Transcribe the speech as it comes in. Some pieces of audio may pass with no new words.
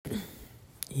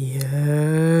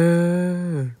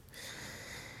Yeah.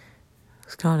 I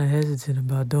was kind of hesitant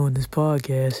about doing this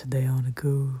podcast today on the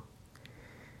cool.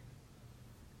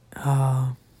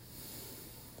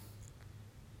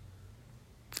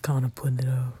 Kind of putting it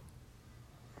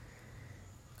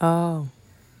off.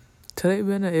 Today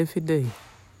been an iffy day.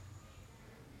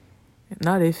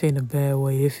 Not iffy in a bad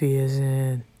way. Iffy as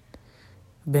in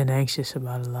been anxious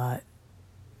about a lot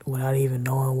without even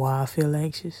knowing why I feel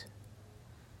anxious.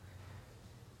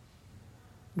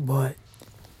 But,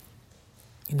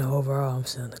 overall I'm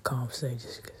still in the calm state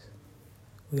just because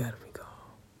we gotta be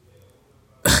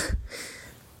calm.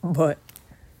 But,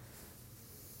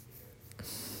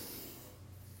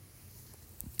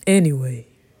 anyway,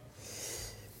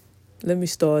 let me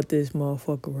start this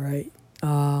motherfucker right.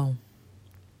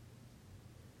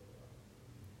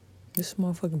 This is a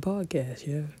motherfucking podcast,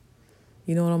 yeah.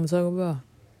 You know what I'm gonna talk about?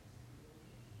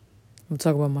 I'm gonna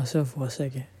talk about myself for a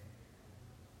second.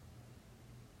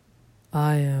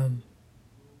 I am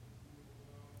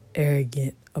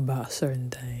arrogant about certain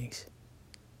things.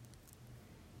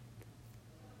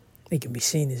 It can be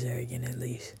seen as arrogant, at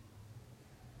least.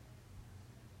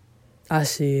 I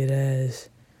see it as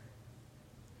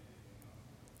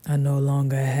I no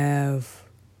longer have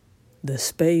the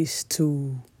space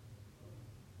to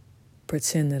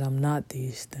pretend that I'm not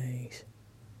these things.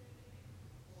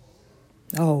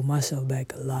 I hold myself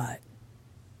back a lot.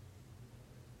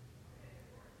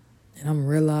 And I'm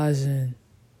realizing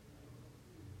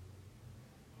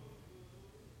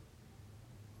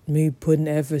me putting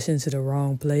efforts into the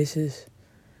wrong places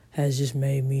has just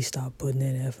made me stop putting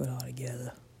in effort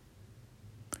altogether.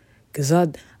 Because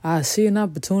I see an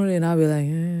opportunity and I'll be like,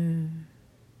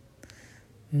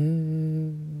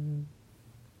 And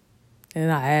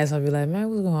I ask, I'll be like, man,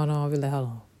 what's going on? I'll be like, hold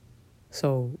on.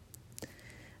 So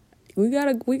we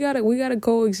gotta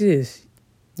coexist.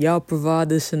 Y'all provide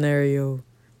this scenario.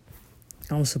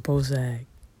 I'm supposed to act.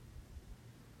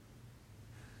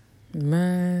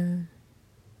 Man,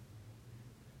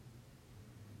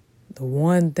 the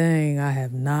one thing I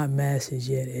have not mastered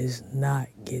yet is not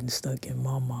getting stuck in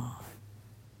my mind.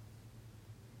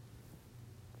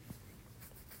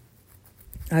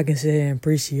 I can sit here and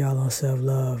preach to y'all on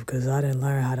self-love because I didn't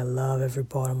learn how to love every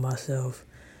part of myself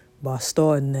by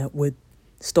starting with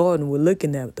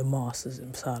looking at the monsters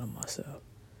inside of myself.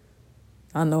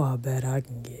 I know how bad I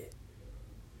can get.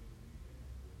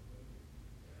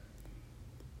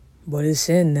 But it's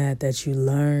in that you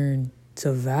learn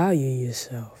to value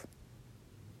yourself.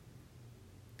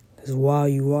 Because while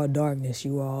you are darkness,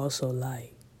 you are also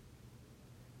light.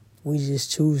 We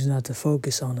just choose not to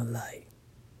focus on the light.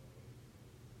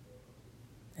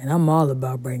 And I'm all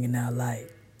about bringing out light.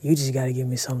 You just got to give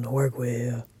me something to work with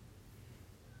here.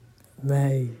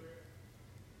 Man,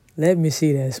 let me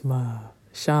see that smile.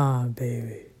 Shine,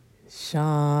 baby.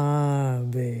 Shine,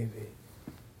 baby.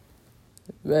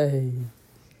 Baby.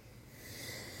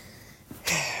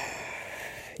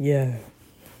 Yeah.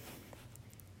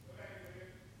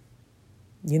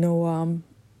 You know what?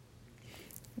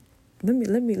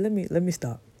 Let me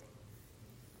stop.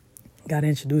 Gotta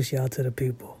introduce y'all to the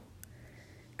people.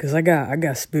 Cause I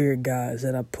got spirit guides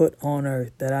that I put on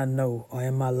earth that I know are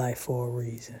in my life for a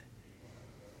reason.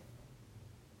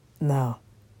 Now,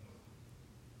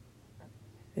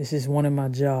 this is one of my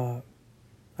job.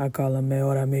 I call him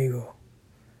Mejor Amigo.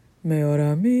 Mejor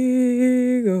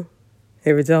Amigo.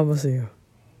 Every time I see him.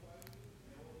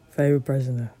 Favorite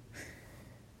person there.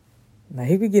 Now,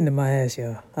 he be getting in my ass,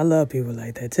 y'all. I love people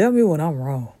like that. Tell me when I'm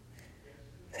wrong.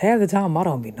 Half the time, I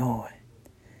don't be knowing.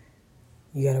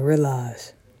 You gotta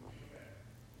realize,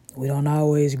 we don't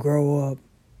always grow up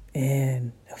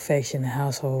in affectionate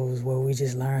households where we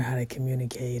just learn how to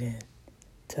communicate and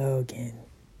tug and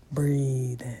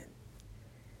breathe and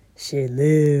shit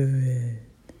live and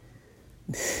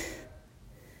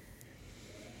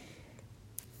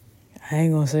I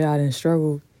ain't gonna say I didn't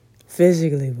struggle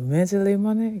physically, but mentally,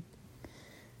 my nigga,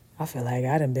 I feel like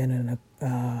I done been in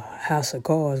a house of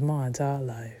cards my entire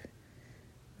life.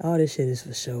 All this shit is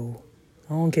for show.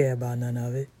 I don't care about none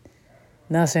of it.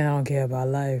 Not saying I don't care about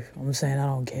life. I'm saying I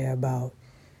don't care about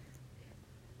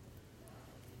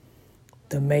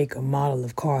the make or model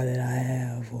of car that I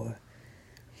have or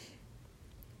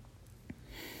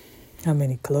how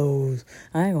many clothes.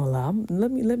 I ain't gonna lie.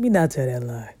 Let me not tell that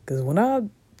lie. Because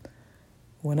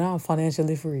when I'm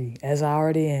financially free, as I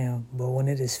already am, but when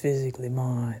it is physically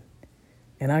mine,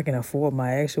 and I can afford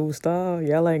my actual style,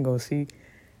 y'all ain't gonna see.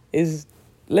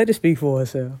 Let it speak for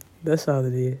itself. That's all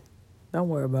it is. Don't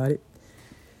worry about it.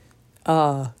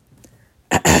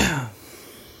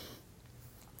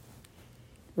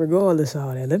 regardless of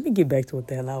all that, let me get back to what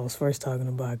the hell I was first talking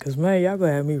about. Because, man, y'all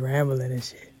gonna have me rambling and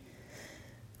shit.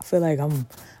 I feel like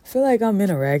I'm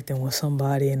interacting with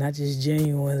somebody, and I just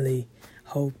genuinely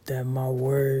hope that my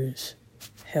words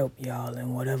help y'all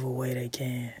in whatever way they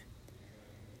can.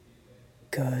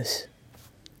 Because,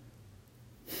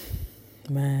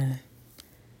 man,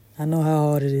 I know how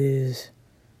hard it is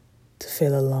to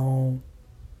feel alone,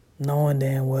 knowing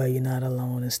damn well you're not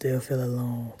alone and still feel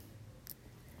alone.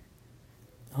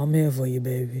 I'm here for you,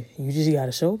 baby. You just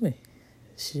gotta show me.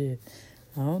 Shit,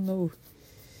 I don't know.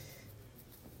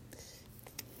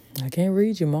 I can't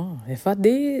read your mom. If I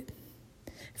did,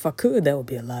 if I could, that would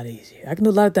be a lot easier. I can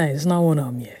do a lot of things. It's not one of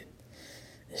them yet.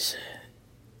 Shit.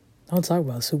 Don't talk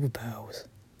about superpowers.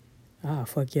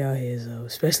 Fuck y'all heads up.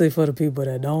 Especially for the people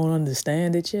that don't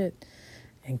understand it yet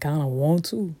and kind of want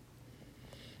to.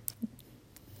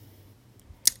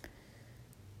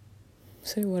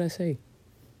 Say what I say.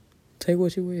 Take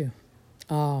what you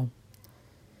will.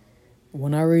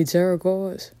 When I read tarot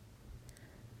cards,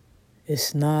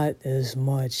 it's not as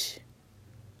much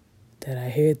that I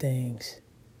hear things.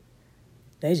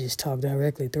 They just talk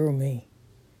directly through me.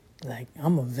 Like,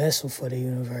 I'm a vessel for the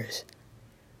universe.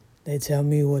 They tell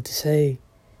me what to say,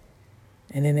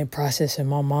 and then they process in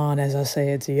my mind as I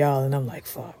say it to y'all, and I'm like,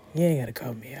 fuck, you ain't gotta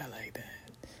call me out like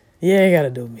that. You ain't gotta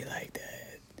do me like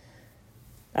that.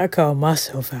 I call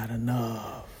myself out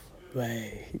enough.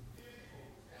 Like,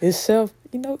 it's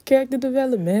character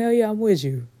development. Hell yeah, I'm with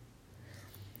you.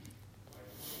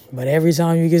 But every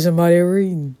time you get somebody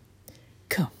reading,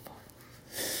 come on.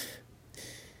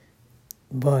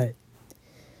 But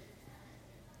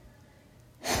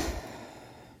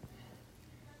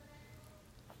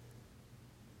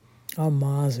our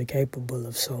minds are capable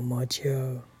of so much,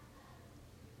 yo.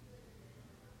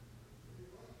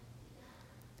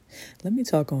 Let me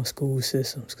talk on school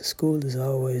systems, because school has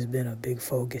always been a big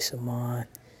focus of mine.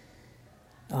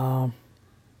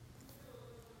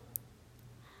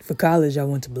 For college, I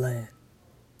went to Bland.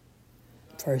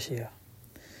 First year.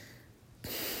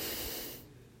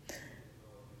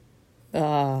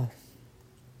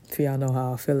 If y'all know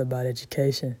how I feel about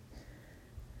education,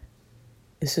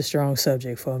 it's a strong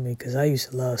subject for me because I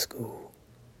used to love school.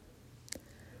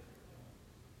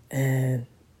 And,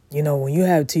 when you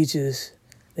have teachers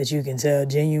that you can tell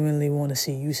genuinely want to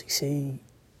see you succeed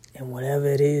in whatever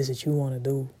it is that you want to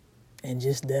do, and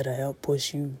just there to help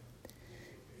push you,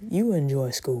 you enjoy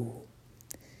school.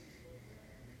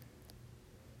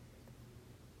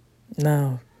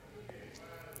 Now,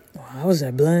 I was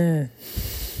at Bland.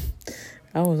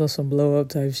 I was on some blow up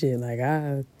type shit. Like,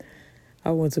 I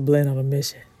went to Bland on a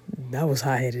mission. That was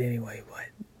high-headed anyway, but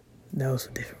that was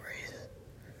for different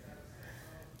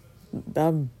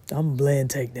reasons. I'm Bland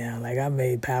takedown. Like, I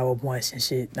made PowerPoints and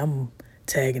shit. I'm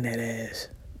tagging that ass.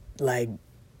 Like,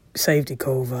 safety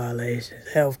code violations,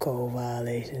 health code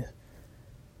violations.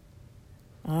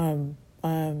 I'm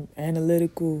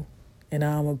analytical, and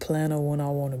I'm a planner when I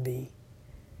want to be,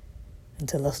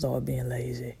 until I start being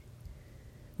lazy.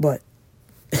 But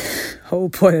whole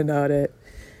point of all that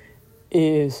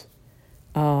is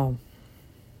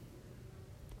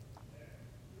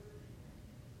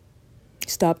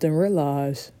stopped and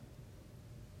realized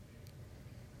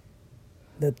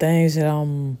the things that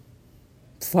I'm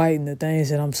fighting, the things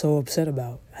that I'm so upset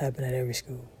about happen at every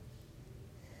school.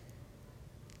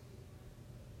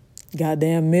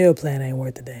 Goddamn meal plan ain't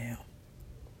worth a damn.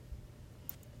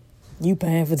 You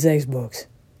paying for textbooks.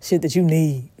 Shit that you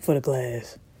need for the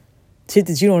class. Shit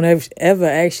that you don't ever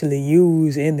actually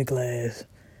use in the class.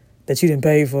 That you didn't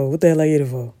pay for. What the hell are you here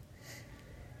for?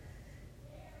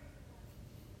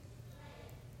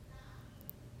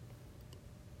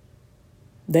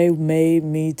 They made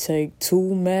me take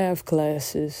 2 math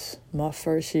classes my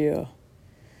first year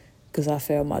because I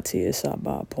failed my TSI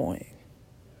by a point.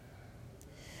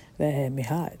 That had me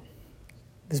hot.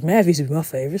 Because math used to be my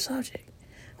favorite subject.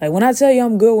 Like, when I tell you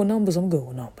I'm good with numbers, I'm good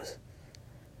with numbers.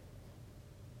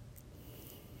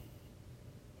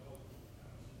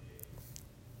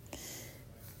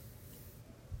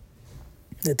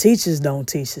 The teachers don't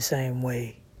teach the same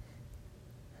way.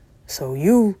 So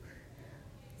you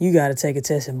got to take a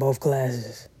test in both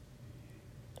classes.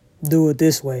 Do it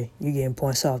this way, you getting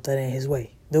points off. That ain't his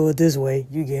way. Do it this way,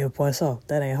 you getting points off.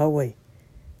 That ain't her way.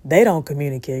 They don't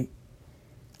communicate.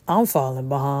 I'm falling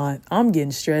behind. I'm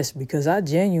getting stressed because I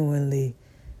genuinely,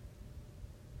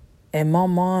 in my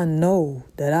mind, know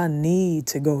that I need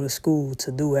to go to school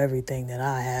to do everything that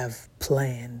I have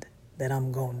planned that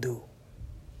I'm going to do.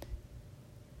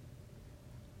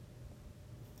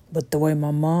 But the way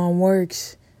my mind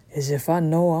works is if I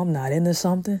know I'm not into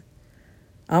something,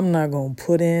 I'm not going to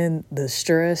put in the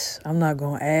stress. I'm not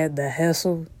going to add the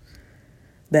hassle,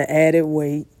 the added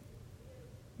weight,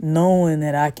 knowing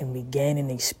that I can be gaining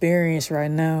experience right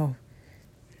now,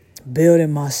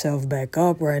 building myself back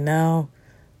up right now,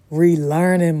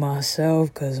 relearning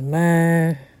myself, because,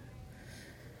 man,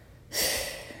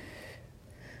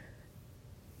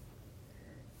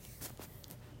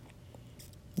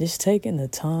 just taking the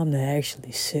time to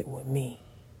actually sit with me,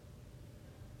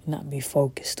 not be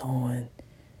focused on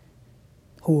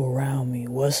who around me,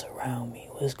 what's around me,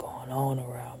 what's going on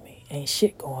around me. Ain't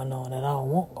shit going on that I don't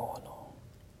want going on.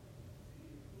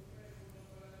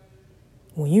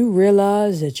 When you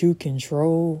realize that you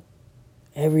control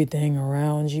everything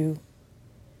around you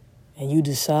and you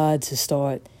decide to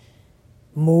start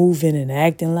moving and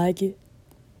acting like it,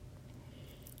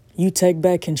 you take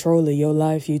back control of your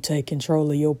life, you take control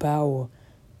of your power,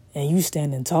 and you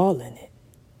standing tall in it.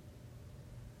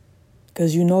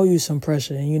 Because you know you some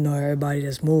pressure and you know everybody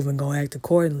that's moving going to act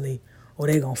accordingly or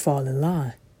they going to fall in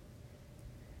line.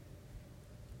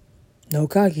 No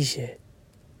cocky shit.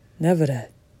 Never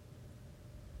that.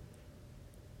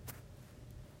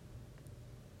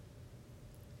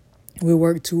 We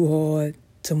work too hard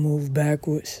to move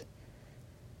backwards.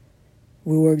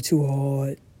 We work too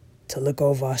hard to look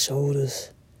over our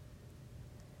shoulders.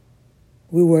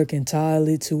 We work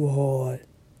entirely too hard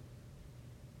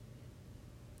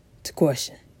to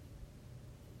question.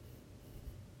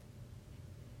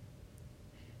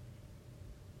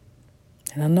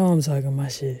 And I know I'm talking my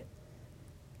shit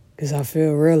because I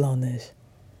feel real on this.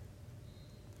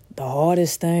 The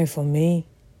hardest thing for me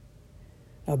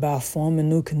about forming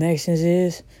new connections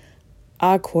is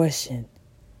I question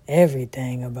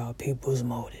everything about people's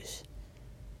motives.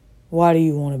 Why do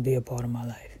you want to be a part of my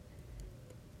life?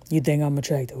 You think I'm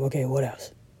attractive? Okay, what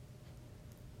else?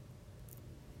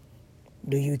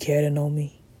 Do you care to know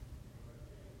me?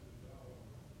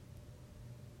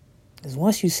 Because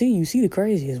once you see the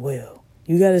crazy as well.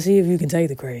 You got to see if you can take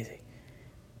the crazy.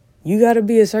 You got to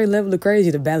be a certain level of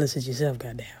crazy to balance it yourself,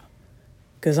 goddamn.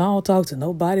 Because I don't talk to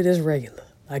nobody that's regular.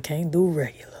 I can't do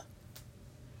regular.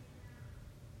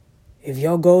 If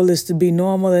your goal is to be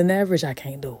normal and average, I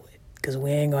can't do it. Because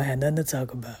we ain't going to have nothing to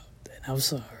talk about. And I'm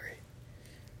sorry.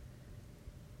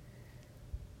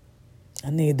 I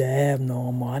need the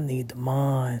abnormal. I need the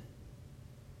mind.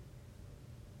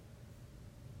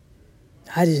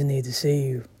 I just need to see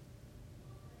you.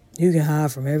 You can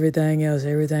hide from everything else,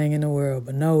 everything in the world.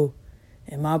 But no,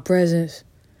 in my presence,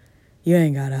 you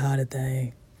ain't got to hide a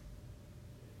thing.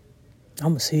 I'm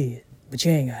going to see it, but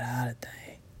you ain't got to hide a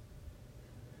thing.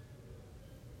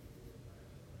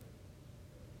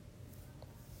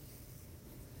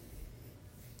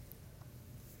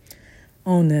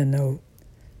 On that note,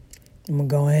 I'm going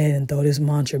to go ahead and throw this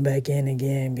mantra back in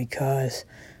again because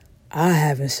I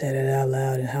haven't said it out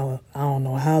loud in I don't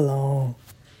know how long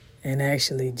and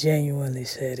actually genuinely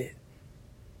said it.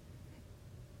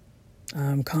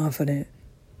 I'm confident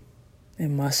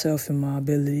in myself and my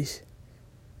abilities.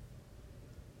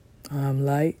 I'm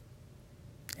light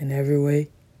in every way.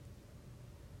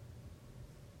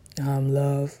 I'm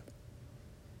love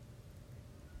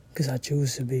because I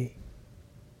choose to be.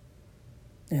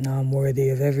 And I'm worthy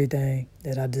of everything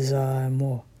that I desire and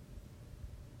more.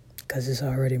 Because it's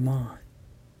already mine.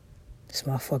 It's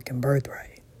my fucking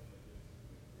birthright.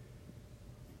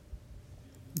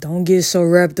 Don't get so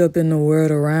wrapped up in the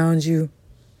world around you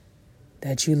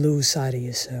that you lose sight of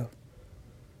yourself.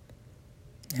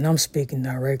 And I'm speaking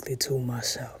directly to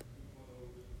myself.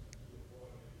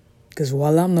 Because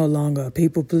while I'm no longer a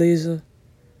people pleaser,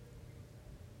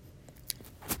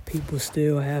 people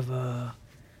still have a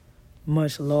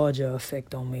much larger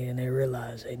effect on me than they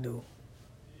realize they do.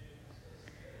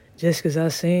 Just because I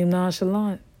seem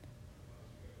nonchalant,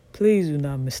 please do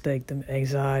not mistake the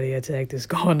anxiety attack that's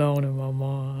going on in my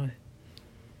mind.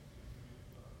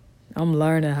 I'm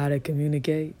learning how to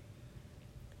communicate,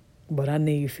 but I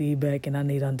need feedback and I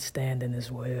need understanding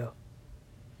as well.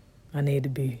 I need to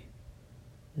be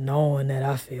knowing that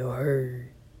I feel heard.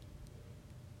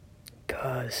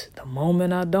 Because the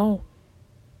moment I don't,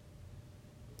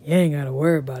 you ain't got to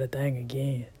worry about a thing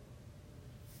again.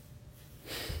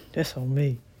 That's on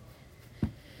me.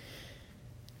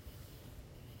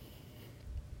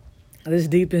 This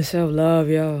deep in self-love,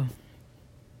 y'all.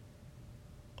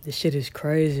 This shit is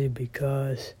crazy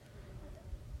because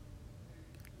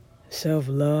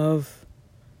self-love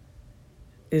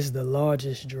is the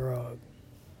largest drug.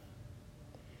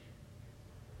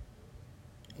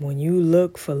 When you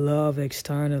look for love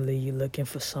externally, you're looking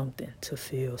for something to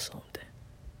feel something.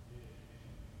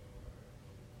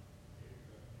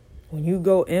 When you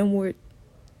go inward,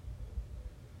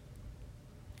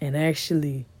 and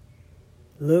actually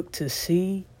look to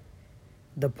see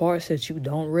the parts that you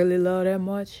don't really love that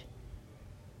much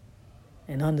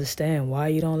and understand why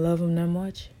you don't love them that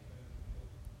much,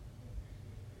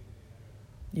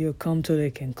 you'll come to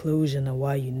the conclusion of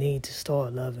why you need to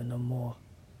start loving them more.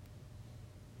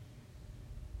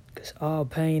 Because all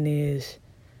pain is,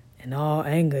 and all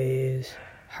anger is,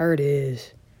 hurt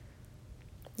is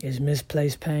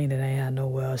misplaced pain that ain't had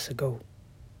nowhere else to go.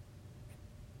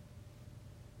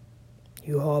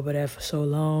 You harbor that for so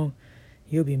long,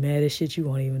 you'll be mad at shit you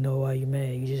won't even know why you're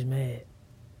mad. You just mad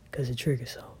because it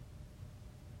triggers something.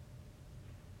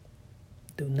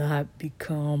 Do not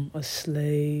become a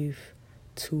slave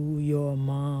to your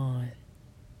mind.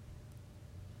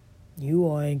 You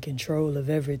are in control of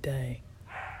everything.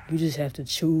 You just have to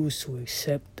choose to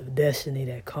accept the destiny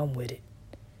that come with it.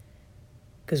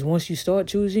 Because once you start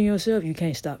choosing yourself, you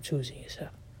can't stop choosing yourself.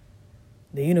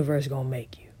 The universe gonna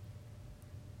make you.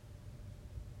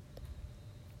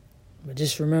 But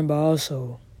just remember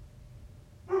also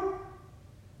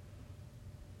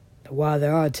that while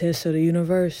there are tests of the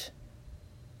universe,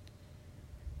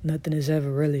 nothing is ever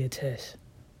really a test.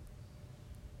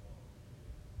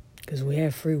 Because we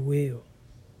have free will.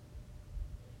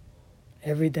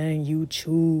 Everything you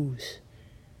choose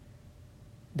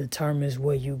determines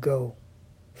where you go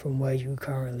from where you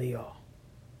currently are.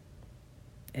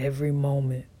 Every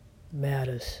moment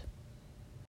matters.